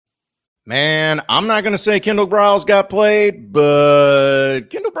Man, I'm not going to say Kendall Briles got played, but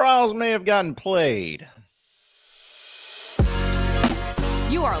Kendall Briles may have gotten played.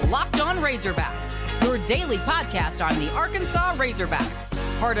 You are Locked On Razorbacks, your daily podcast on the Arkansas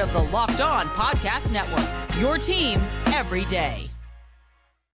Razorbacks, part of the Locked On Podcast Network, your team every day.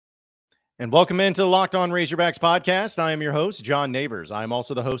 And welcome into the Locked On Razorbacks podcast. I am your host, John Neighbors. I am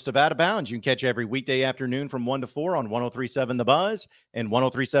also the host of Out of Bounds. You can catch every weekday afternoon from 1 to 4 on 103.7 The Buzz and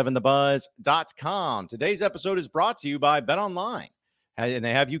 103.7thebuzz.com. Today's episode is brought to you by BetOnline, and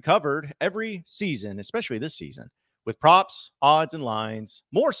they have you covered every season, especially this season, with props, odds, and lines,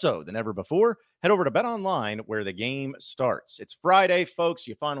 more so than ever before. Head over to BetOnline where the game starts. It's Friday, folks.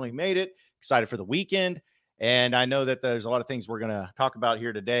 You finally made it. Excited for the weekend. And I know that there's a lot of things we're going to talk about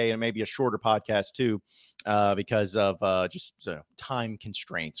here today, and maybe a shorter podcast too, because of just time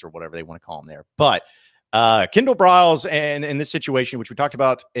constraints or whatever they want to call them there. But Kendall Briles, and in this situation, which we talked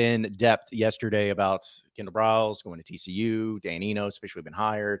about in depth yesterday about Kendall Briles going to TCU, Dan Enos officially been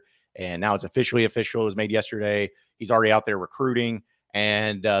hired, and now it's official. It was made yesterday. He's already out there recruiting.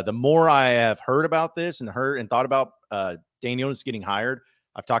 And the more I have heard about this and thought about Dan Enos getting hired,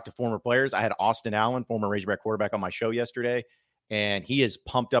 I've talked to former players. I had Austin Allen, former Razorback quarterback, on my show yesterday, and he is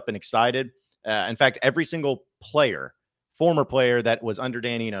pumped up and excited. In fact, every single former player that was under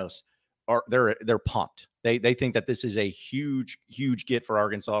Dan Enos, they're pumped. They think that this is a huge, huge get for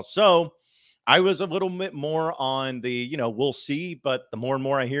Arkansas. So I was a little bit more on the, we'll see. But the more and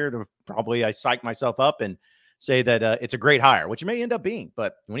more I hear, the probably I psych myself up and say that it's a great hire, which it may end up being.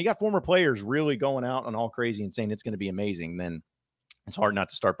 But when you got former players really going out and all crazy and saying it's going to be amazing, then it's hard not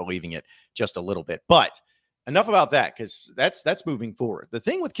to start believing it just a little bit. But enough about that, because that's moving forward. The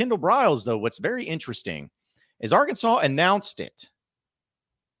thing with Kendall Briles, though, what's very interesting is Arkansas announced it.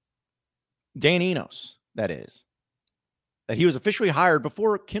 Dan Enos, that is, that he was officially hired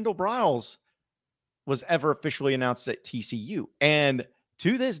before Kendall Briles was ever officially announced at TCU. And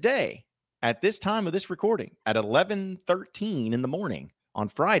to this day, at this time of this recording, at 11:13 in the morning on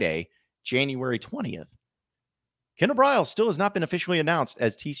Friday, January 20th, Kendall Briles still has not been officially announced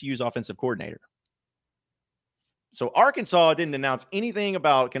as TCU's offensive coordinator. So Arkansas didn't announce anything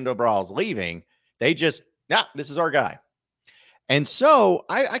about Kendall Briles leaving. They just, this is our guy. And so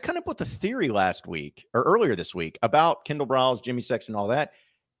I kind of put the theory last week or earlier this week about Kendall Briles, Jimmy Sexton, all that.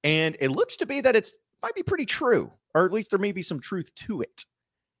 And it looks to be that it might be pretty true, or at least there may be some truth to it.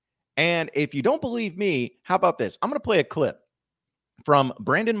 And if you don't believe me, how about this? I'm going to play a clip from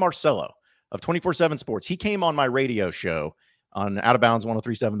Brandon Marcello of 24/7 Sports. He came on my radio show on Out of Bounds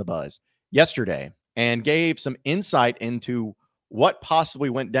 103.7 The Buzz yesterday and gave some insight into what possibly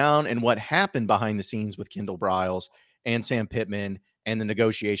went down and what happened behind the scenes with Kendall Briles and Sam Pittman and the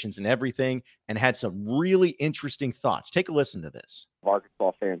negotiations and everything, and had some really interesting thoughts. Take a listen to this.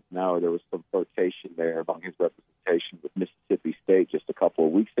 Arkansas fans know there was some flirtation there among his representation with Mississippi State just a couple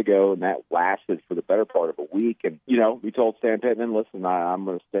of weeks ago, and that lasted for the better part of a week. And, we told Sam Pittman, listen, I'm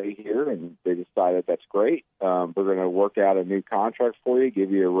going to stay here, and they decided that's great. We're going to work out a new contract for you, give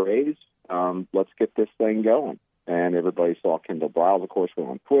you a raise. Let's get this thing going. And everybody saw Kendall Briles, of course,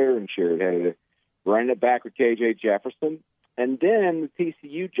 went on Twitter and shared, hey, running it back with KJ Jefferson. And then the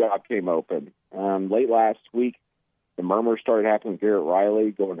TCU job came open. Late last week, the murmurs started happening with Garrett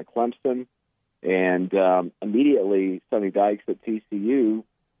Riley going to Clemson. And immediately, Sonny Dykes at TCU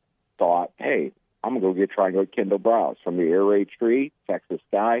thought, hey, I'm going to try and go Kendall Briles from the air raid tree, Texas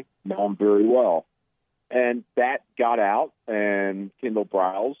guy, know him very well. And that got out, and Kendall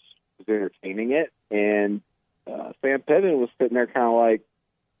Briles was entertaining it. And Sam Pittman was sitting there kind of like,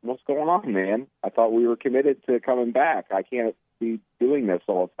 what's going on, man? I thought we were committed to coming back. I can't be doing this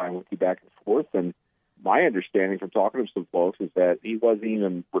all the time with you back and forth. And my understanding from talking to some folks is that he wasn't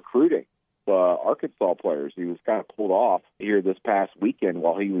even recruiting Arkansas players. He was kind of pulled off here this past weekend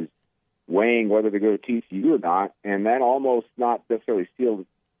while he was weighing whether to go to TCU or not. And that almost not necessarily sealed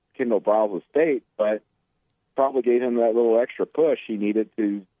Kendall Briles' fate, but probably gave him that little extra push he needed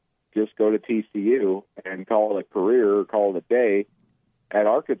to just go to TCU and call it a career or call it a day at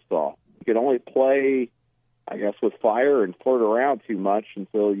Arkansas. You can only play, I guess, with fire and flirt around too much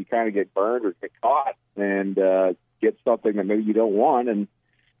until you kind of get burned or get caught and get something that maybe you don't want. And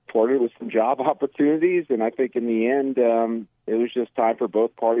flirted with some job opportunities, and I think in the end, it was just time for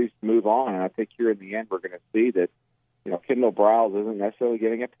both parties to move on. And I think here in the end, we're going to see that, Kendall Briles isn't necessarily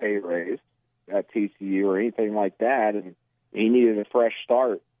getting a pay raise at TCU or anything like that, and he needed a fresh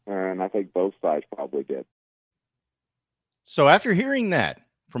start, and I think both sides probably did. So after hearing that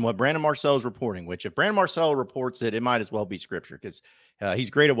from what Brandon Marcello is reporting, which if Brandon Marcello reports it, it might as well be scripture because he's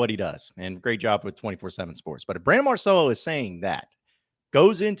great at what he does and great job with 24/7 Sports. But if Brandon Marcello is saying that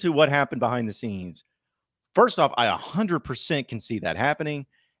goes into what happened behind the scenes, first off, I 100% can see that happening.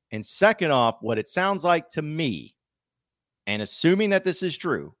 And second off, what it sounds like to me, and assuming that this is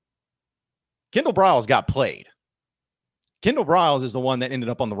true, Kendall Briles got played. Kendall Briles is the one that ended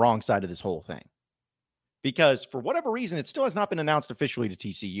up on the wrong side of this whole thing. Because for whatever reason, it still has not been announced officially to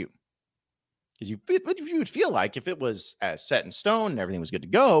TCU. Because you would feel like if it was set in stone and everything was good to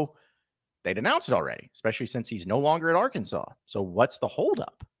go, they'd announce it already, especially since he's no longer at Arkansas. So what's the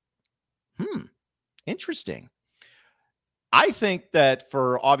holdup? Interesting. I think that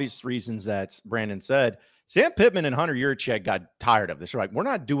for obvious reasons that Brandon said, Sam Pittman and Hunter Yurachek got tired of this. They're like, we're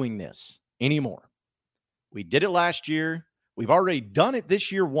not doing this anymore. We did it last year. We've already done it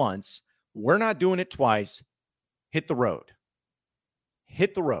this year once. We're not doing it twice. Hit the road.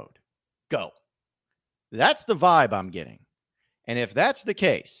 Hit the road. Go. That's the vibe I'm getting. And if that's the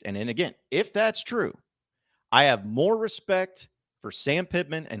case, and then again, if that's true, I have more respect for Sam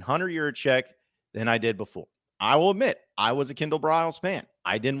Pittman and Hunter Yurachek than I did before. I will admit, I was a Kendall Briles fan.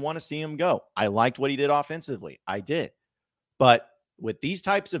 I didn't want to see him go. I liked what he did offensively. I did. But with these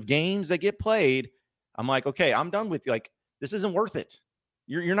types of games that get played, I'm like, okay, I'm done with you. Like, this isn't worth it.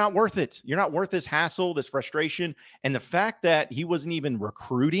 You're not worth it. You're not worth this hassle, this frustration. And the fact that he wasn't even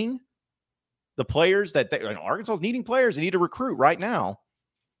recruiting the players that Arkansas is needing players. They need to recruit right now.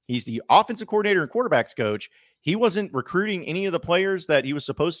 He's the offensive coordinator and quarterbacks coach. He wasn't recruiting any of the players that he was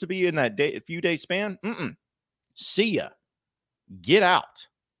supposed to be in that few day span. See ya. Get out.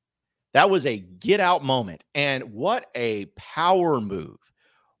 That was a get out moment. And what a power move.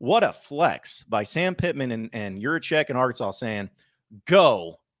 What a flex by Sam Pittman and Yurachek and Arkansas saying,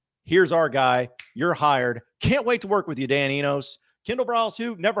 go. Here's our guy. You're hired. Can't wait to work with you, Dan Enos. Kendall Briles,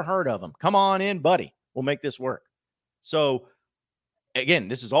 who? Never heard of him. Come on in, buddy. We'll make this work. So, again,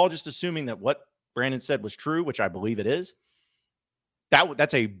 this is all just assuming that what Brandon said was true, which I believe it is.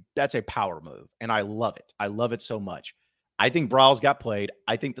 That's a power move, and I love it. I love it so much. I think Briles got played.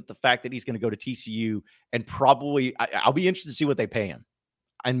 I think that the fact that he's going to go to TCU and probably I'll be interested to see what they pay him.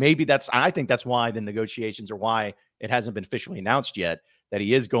 And maybe I think that's why the negotiations or why it hasn't been officially announced yet that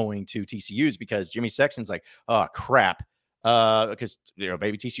he is going to TCU's, because Jimmy Sexton's like, oh, crap. Because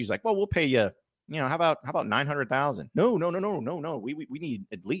maybe TCU's like, well, we'll pay you, how about $900,000? No. We need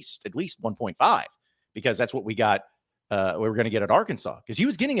at least 1.5, because that's what we got. We were going to get at Arkansas, because he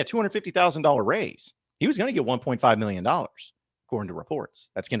was getting a $250,000 raise. He was going to get $1.5 million, according to reports.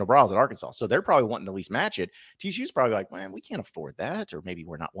 That's Kendall Briles at Arkansas. So they're probably wanting to at least match it. TCU's probably like, man, we can't afford that. Or maybe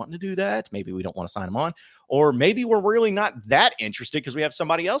we're not wanting to do that. Maybe we don't want to sign him on. Or maybe we're really not that interested because we have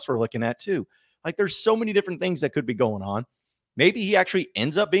somebody else we're looking at too. Like, there's so many different things that could be going on. Maybe he actually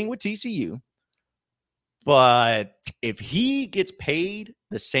ends up being with TCU. But if he gets paid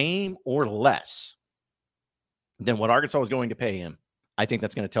the same or less than what Arkansas was going to pay him, I think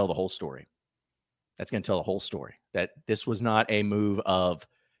that's going to tell the whole story. That's going to tell the whole story, that this was not a move of,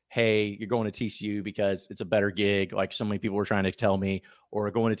 hey, you're going to TCU because it's a better gig, like so many people were trying to tell me, or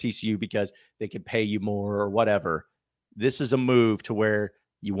going to TCU because they can pay you more or whatever. This is a move to where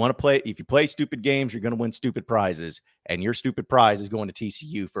you want to play. If you play stupid games, you're going to win stupid prizes, and your stupid prize is going to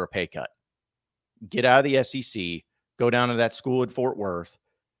TCU for a pay cut. Get out of the SEC, go down to that school in Fort Worth.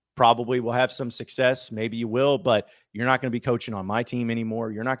 Probably will have some success. Maybe you will, but you're not going to be coaching on my team anymore.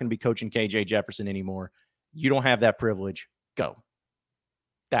 You're not going to be coaching KJ Jefferson anymore. You don't have that privilege. Go.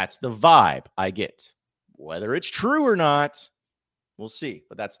 That's the vibe I get. Whether it's true or not, we'll see,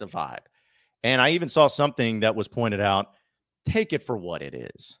 but that's the vibe. And I even saw something that was pointed out. Take it for what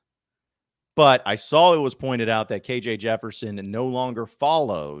it is. But I saw it was pointed out that KJ Jefferson no longer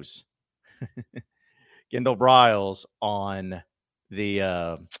follows Kendall Briles on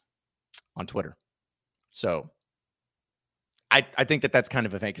Twitter. So I think that's kind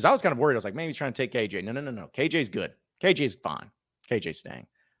of a thing, because I was kind of worried. I was like, maybe he's trying to take KJ. No. KJ's good. KJ's fine. KJ's staying.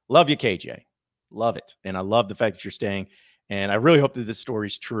 Love you, KJ. Love it. And I love the fact that you're staying. And I really hope that this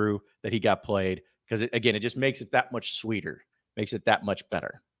story's true, that he got played, because it just makes it that much sweeter, makes it that much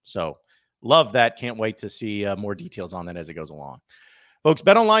better. So love that. Can't wait to see more details on that as it goes along. Folks,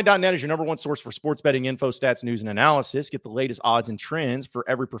 betonline.net is your number one source for sports betting info, stats, news, and analysis. Get the latest odds and trends for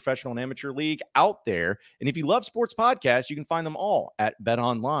every professional and amateur league out there. And if you love sports podcasts, you can find them all at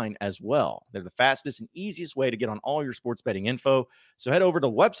BetOnline as well. They're the fastest and easiest way to get on all your sports betting info. So head over to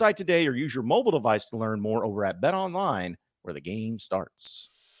the website today or use your mobile device to learn more over at BetOnline, where the game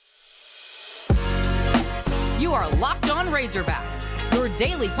starts. You are Locked On Razorbacks, your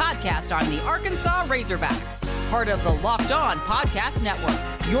daily podcast on the Arkansas Razorbacks. Part of the Locked On Podcast Network,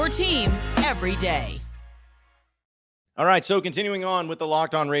 your team every day. All right, so continuing on with the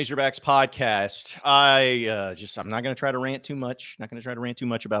Locked On Razorbacks podcast, I'm not going to try to rant too much. Not going to try to rant too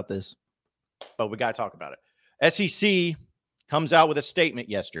much about this, but we got to talk about it. SEC comes out with a statement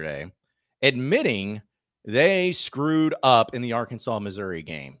yesterday admitting they screwed up in the Arkansas-Missouri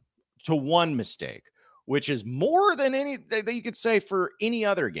game to one mistake, which is more than any that you could say for any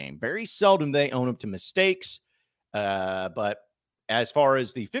other game. Very seldom they own up to mistakes, but as far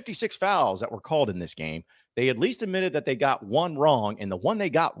as the 56 fouls that were called in this game, they at least admitted that they got one wrong, and the one they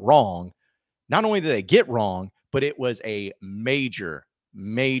got wrong, not only did they get wrong, but it was a major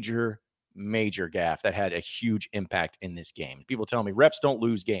gaffe that had a huge impact in this game. People tell me refs don't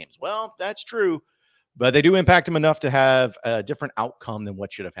lose games. Well, that's true, but they do impact them enough to have a different outcome than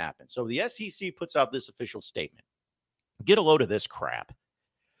what should have happened. So the SEC puts out this official statement. Get a load of this crap.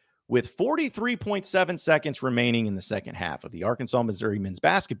 With 43.7 seconds remaining in the second half of the Arkansas-Missouri men's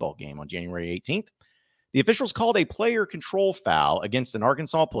basketball game on January 18th, the officials called a player control foul against an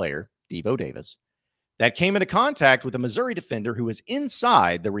Arkansas player, Devo Davis, that came into contact with a Missouri defender who was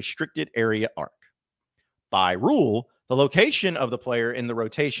inside the restricted area arc. By rule, the location of the player in the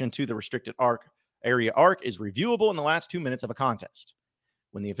rotation to the restricted area arc is reviewable in the last 2 minutes of a contest.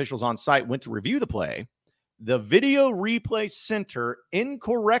 When the officials on site went to review the play, the video replay center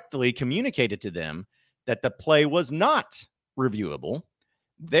incorrectly communicated to them that the play was not reviewable.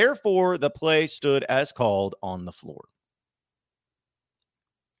 Therefore, the play stood as called on the floor.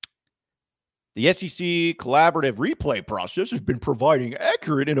 The SEC collaborative replay process has been providing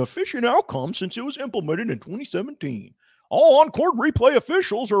accurate and efficient outcomes since it was implemented in 2017. All on-court replay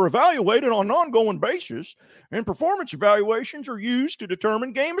officials are evaluated on an ongoing basis, and performance evaluations are used to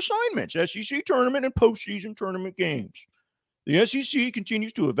determine game assignments, SEC tournament and postseason tournament games. The SEC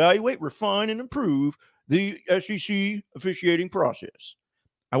continues to evaluate, refine, and improve the SEC officiating process.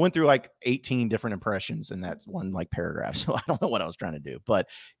 I went through like 18 different impressions in that one like paragraph, so I don't know what I was trying to do. But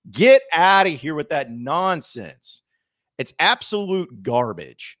get out of here with that nonsense. It's absolute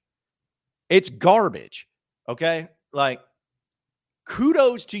garbage. It's garbage, okay? Like,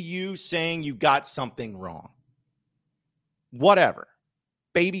 kudos to you saying you got something wrong. Whatever.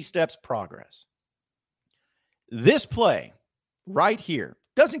 Baby steps, progress. This play right here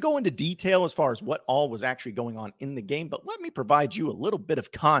doesn't go into detail as far as what all was actually going on in the game, but let me provide you a little bit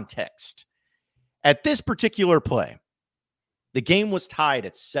of context. At this particular play, the game was tied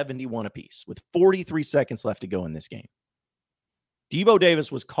at 71 apiece with 43 seconds left to go in this game. Devo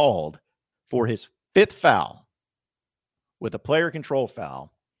Davis was called for his fifth foul with a player control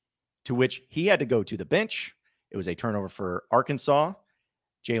foul, to which he had to go to the bench. It was a turnover for Arkansas.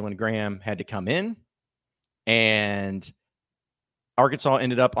 Jalen Graham had to come in, and Arkansas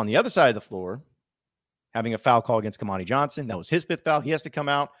ended up on the other side of the floor having a foul call against Kamani Johnson. That was his fifth foul. He has to come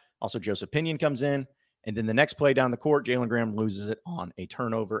out. Also, Joseph Pinion comes in. And then the next play down the court, Jalen Graham loses it on a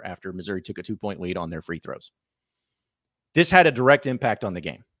turnover after Missouri took a 2-point lead on their free throws. This had a direct impact on the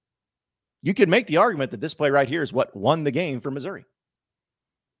game. You could make the argument that this play right here is what won the game for Missouri.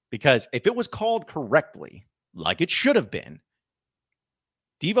 Because if it was called correctly, like it should have been,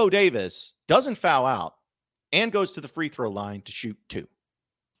 Devo Davis doesn't foul out and goes to the free throw line to shoot 2.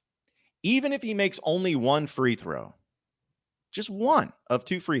 Even if he makes only one free throw, just one of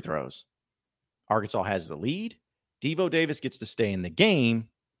 2 free throws, Arkansas has the lead. Devo Davis gets to stay in the game,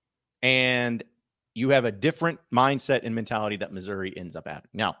 and you have a different mindset and mentality that Missouri ends up having.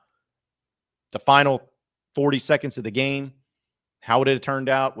 Now, the final 40 seconds of the game, how would it have turned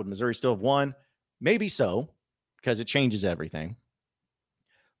out? Would Missouri still have won? Maybe so, because it changes everything.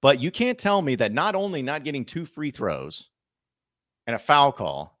 But you can't tell me that not only not getting 2 free throws and a foul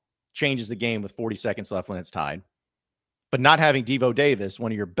call changes the game with 40 seconds left when it's tied, but not having Devo Davis,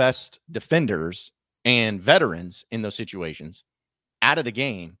 one of your best defenders and veterans in those situations, out of the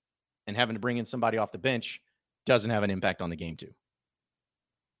game and having to bring in somebody off the bench doesn't have an impact on the game too.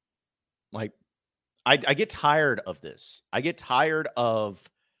 Like, I get tired of this. I get tired of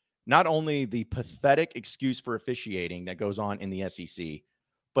not only the pathetic excuse for officiating that goes on in the SEC,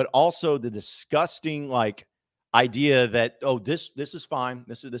 but also the disgusting like idea that, oh, this is fine.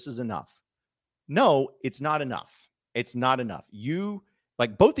 This is enough. No, it's not enough. It's not enough. You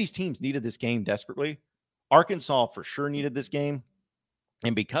like both these teams needed this game desperately. Arkansas for sure needed this game.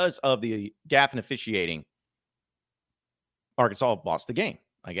 And because of the gaffe in officiating, Arkansas lost the game.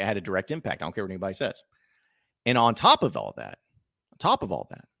 Like it had a direct impact. I don't care what anybody says. And on top of all that,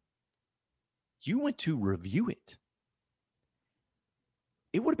 you went to review it.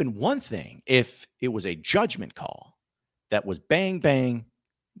 It would have been one thing if it was a judgment call that was bang, bang,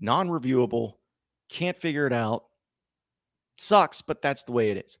 non-reviewable, can't figure it out. Sucks, but that's the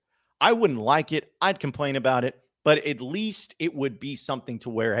way it is. I wouldn't like it. I'd complain about it. but at least it would be something to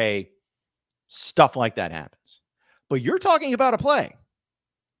where, hey, stuff like that happens. But you're talking about a play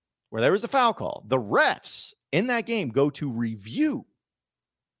where there was a foul call. The refs in that game go to review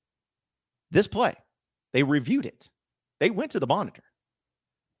this play. They reviewed it. They went to the monitor.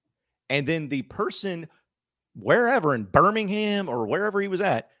 And then the person wherever in Birmingham or wherever he was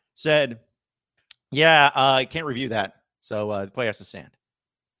at said, yeah, I can't review that. So the play has to stand.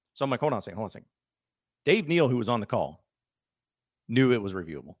 So I'm like, hold on a second. Dave Neal, who was on the call, knew it was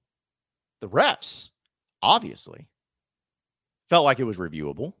reviewable. The refs, obviously, felt like it was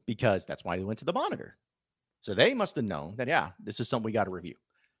reviewable because that's why they went to the monitor. So they must have known that, yeah, this is something we got to review.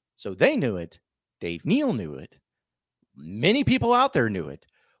 So they knew it. Dave Neal knew it. Many people out there knew it.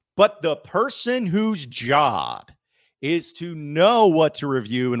 But the person whose job is to know what to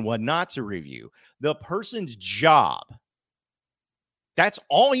review and what not to review, the person's job, that's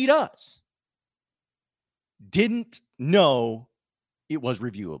all he does, didn't know it was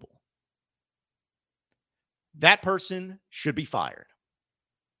reviewable. That person should be fired.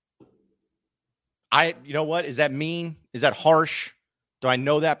 You know what? Is that mean? Is that harsh? Do I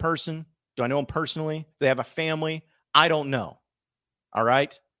know that person? Do I know him personally? Do they have a family? I don't know. All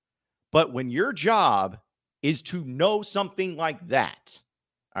right. But when your job is to know something like that,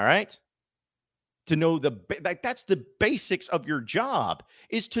 all right, to know that's the basics of your job,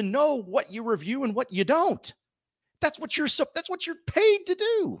 is to know what you review and what you don't. That's what you're paid to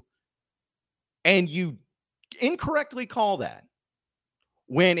do. And you incorrectly call that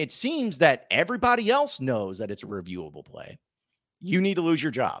when it seems that everybody else knows that it's a reviewable play. You need to lose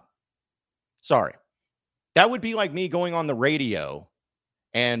your job. Sorry. That would be like me going on the radio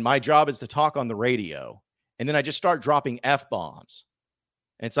and my job is to talk on the radio. And then I just start dropping F-bombs.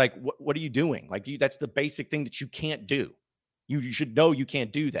 And it's like, what are you doing? Like, that's the basic thing that you can't do. You should know you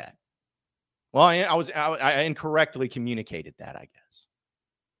can't do that. Well, I incorrectly communicated that, I guess.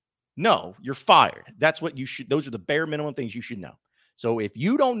 No, you're fired. That's what you should. Those are the bare minimum things you should know. So if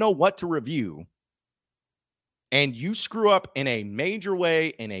you don't know what to review and you screw up in a major way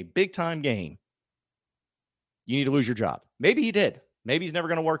in a big time game, you need to lose your job. Maybe he did. Maybe he's never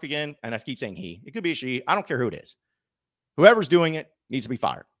going to work again. And I keep saying he. It could be a she. I don't care who it is. Whoever's doing it needs to be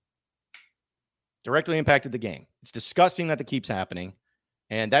fired. Directly impacted the game. It's disgusting that keeps happening.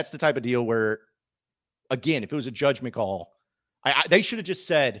 And that's the type of deal where, again, if it was a judgment call, they should have just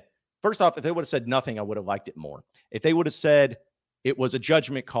said, first off, if they would have said nothing, I would have liked it more. If they would have said it was a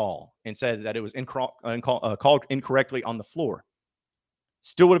judgment call and said that it was called incorrectly on the floor,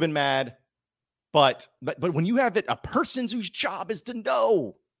 still would have been mad. But when you have a person whose job is to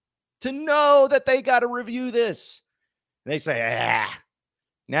know that they got to review this, and they say,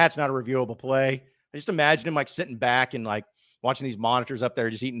 it's not a reviewable play. I just imagine him like sitting back and like watching these monitors up there,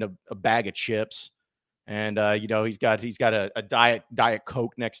 just eating a bag of chips. And, he's got a diet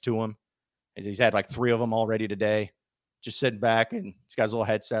Coke next to him. He's had like 3 of them already today, just sitting back, and he's got his little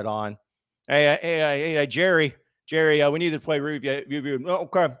headset on. Hey, Jerry, we need to play review. Oh,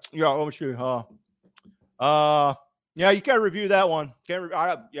 okay. Yeah, let me see. Yeah, you can't review that one.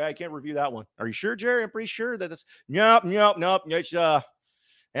 I can't review that one. Are you sure, Jerry? I'm pretty sure that it's nope. It's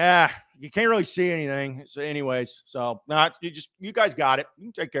you can't really see anything. So anyways, you guys got it. You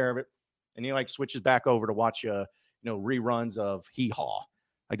can take care of it. And he like switches back over to watch reruns of Hee Haw.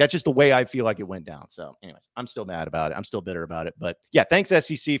 Like, that's just the way I feel like it went down. So anyways, I'm still mad about it. I'm still bitter about it. But yeah, thanks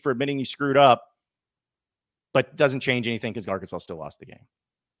SEC for admitting you screwed up. But it doesn't change anything because Arkansas still lost the game.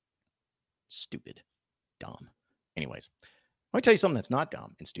 Stupid. Dumb. Anyways, let me tell you something that's not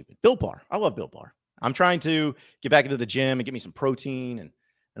dumb and stupid. Built Bar. I love Built Bar. I'm trying to get back into the gym and get me some protein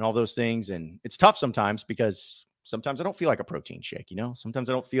and all those things. And it's tough sometimes because sometimes I don't feel like a protein shake, Sometimes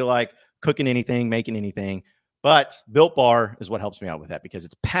I don't feel like cooking anything, making anything. But Built Bar is what helps me out with that because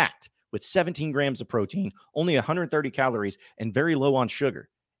it's packed with 17 grams of protein, only 130 calories, and very low on sugar.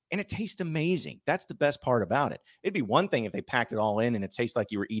 And it tastes amazing. That's the best part about it. It'd be one thing if they packed it all in and it tastes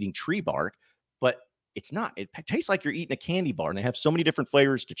like you were eating tree bark, but it's not. It tastes like you're eating a candy bar, and they have so many different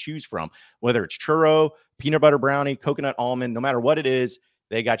flavors to choose from, whether it's churro, peanut butter brownie, coconut almond, no matter what it is,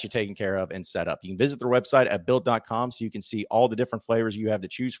 they got you taken care of and set up. You can visit their website at built.com so you can see all the different flavors you have to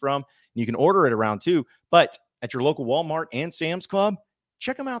choose from. And you can order it around too, but at your local Walmart and Sam's Club,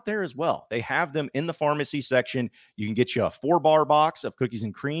 check them out there as well. They have them in the pharmacy section. You can get you a 4-bar box of cookies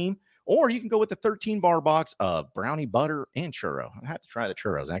and cream, or you can go with the 13-bar box of brownie, butter, and churro. I have to try the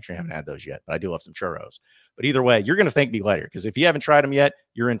churros. I actually haven't had those yet, but I do love some churros. But either way, you're going to thank me later because if you haven't tried them yet,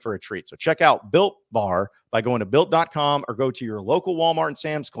 you're in for a treat. So check out Built Bar by going to built.com or go to your local Walmart and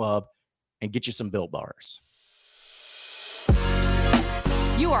Sam's Club and get you some Built Bars.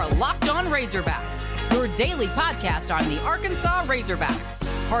 You are Locked On Razorbacks, your daily podcast on the Arkansas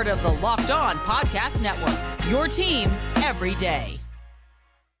Razorbacks, part of the Locked On Podcast Network, your team every day.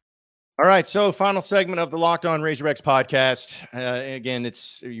 All right, so final segment of the Locked On Razorbacks podcast. Again,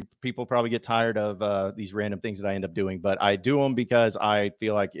 people probably get tired of these random things that I end up doing, but I do them because I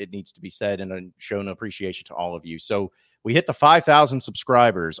feel like it needs to be said and show an appreciation to all of you. So we hit the 5,000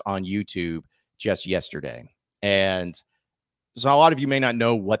 subscribers on YouTube just yesterday, and so a lot of you may not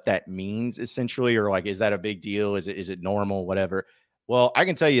know what that means essentially, or like, is that a big deal? Is it normal? Whatever. Well, I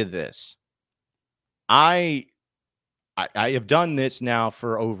can tell you this: I have done this now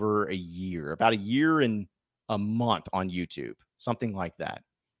for over a year, about a year and a month on YouTube, something like that.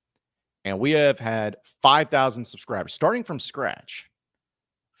 And we have had 5,000 subscribers, starting from scratch,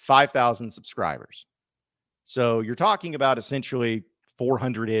 5,000 subscribers. So you're talking about essentially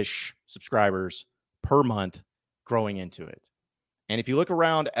 400-ish subscribers per month growing into it. And if you look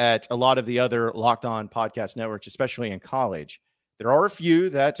around at a lot of the other Locked On podcast networks, especially in college, there are a few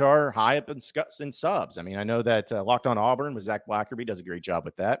that are high up in subs. I mean, I know that Locked On Auburn with Zach Blackerby does a great job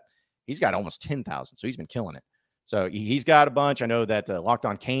with that. He's got almost 10,000, so he's been killing it. So he's got a bunch. I know that Locked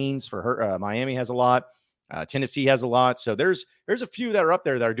On Canes for Miami has a lot. Tennessee has a lot. So there's a few that are up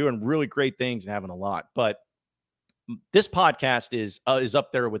there that are doing really great things and having a lot. But this podcast is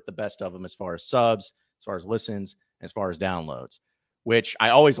up there with the best of them as far as subs, as far as listens, as far as downloads, which I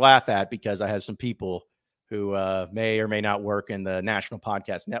always laugh at because I have some people who may or may not work in the National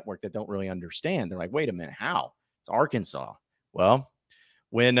Podcast Network that don't really understand. They're like, wait a minute, how? It's Arkansas. Well,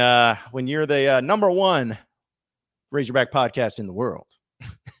 when you're the number one Razorback podcast in the world,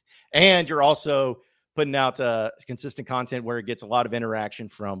 and you're also putting out consistent content where it gets a lot of interaction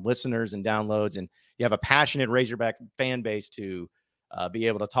from listeners and downloads, and you have a passionate Razorback fan base to be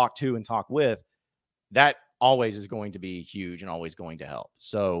able to talk to and talk with, that always is going to be huge and always going to help.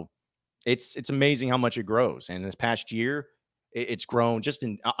 So it's amazing how much it grows. And this past year, it's grown just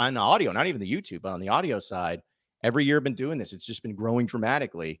on audio, not even the YouTube, but on the audio side. Every year I've been doing this. It's just been growing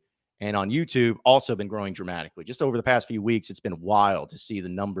dramatically. And on YouTube, also been growing dramatically. Just over the past few weeks, it's been wild to see the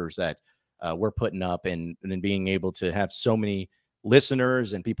numbers that we're putting up and being able to have so many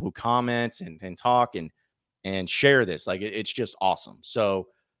listeners and people who comment and talk and share this. Like, it's just awesome. So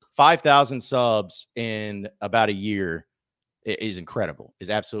 5,000 subs in about a year is incredible,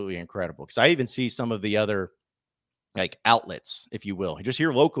 is absolutely incredible. Because I even see some of the other like outlets, if you will, just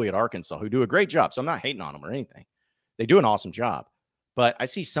here locally at Arkansas, who do a great job. So I'm not hating on them or anything. They do an awesome job. But I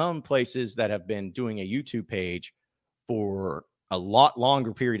see some places that have been doing a YouTube page for a lot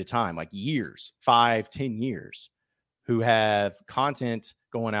longer period of time, like years, 5-10 years, who have content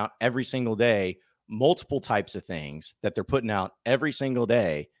going out every single day, multiple types of things that they're putting out every single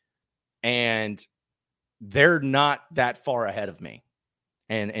day. And they're not that far ahead of me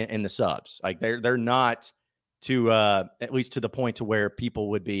and the subs. Like they're not to at least to the point to where people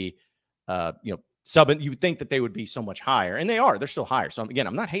would be subbing. You would think that they would be so much higher, and they are. They're still higher. So again,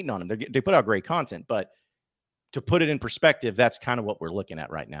 I'm not hating on them. They put out great content, but to put it in perspective, that's kind of what we're looking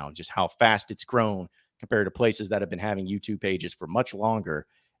at right now, just how fast it's grown compared to places that have been having YouTube pages for much longer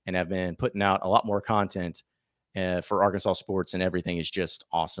and have been putting out a lot more content for Arkansas sports, and everything is just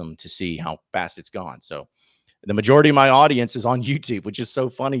awesome to see how fast it's gone. So the majority of my audience is on YouTube, which is so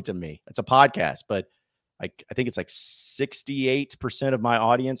funny to me. It's a podcast, but I think it's like 68% of my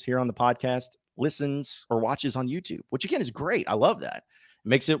audience here on the podcast listens or watches on YouTube, which again is great. I love that. It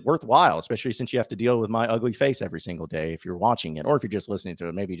makes it worthwhile, especially since you have to deal with my ugly face every single day if you're watching it, or if you're just listening to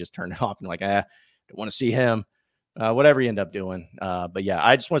it, maybe just turn it off and like, don't want to see him. Whatever you end up doing. But yeah,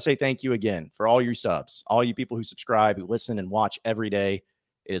 I just want to say thank you again for all your subs, all you people who subscribe, who listen and watch every day.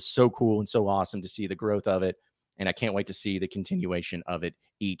 It is so cool and so awesome to see the growth of it. And I can't wait to see the continuation of it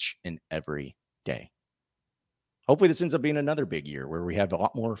each and every day. Hopefully this ends up being another big year where we have a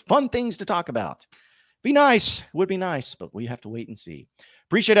lot more fun things to talk about. Be nice. Would be nice, but we have to wait and see.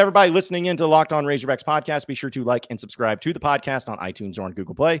 Appreciate everybody listening into the Locked On Razorbacks podcast. Be sure to like and subscribe to the podcast on iTunes or on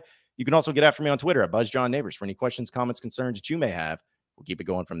Google Play. You can also get after me on Twitter at BuzzJohnNeighbors for any questions, comments, concerns that you may have. We'll keep it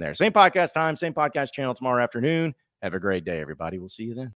going from there. Same podcast time, same podcast channel tomorrow afternoon. Have a great day, everybody. We'll see you then.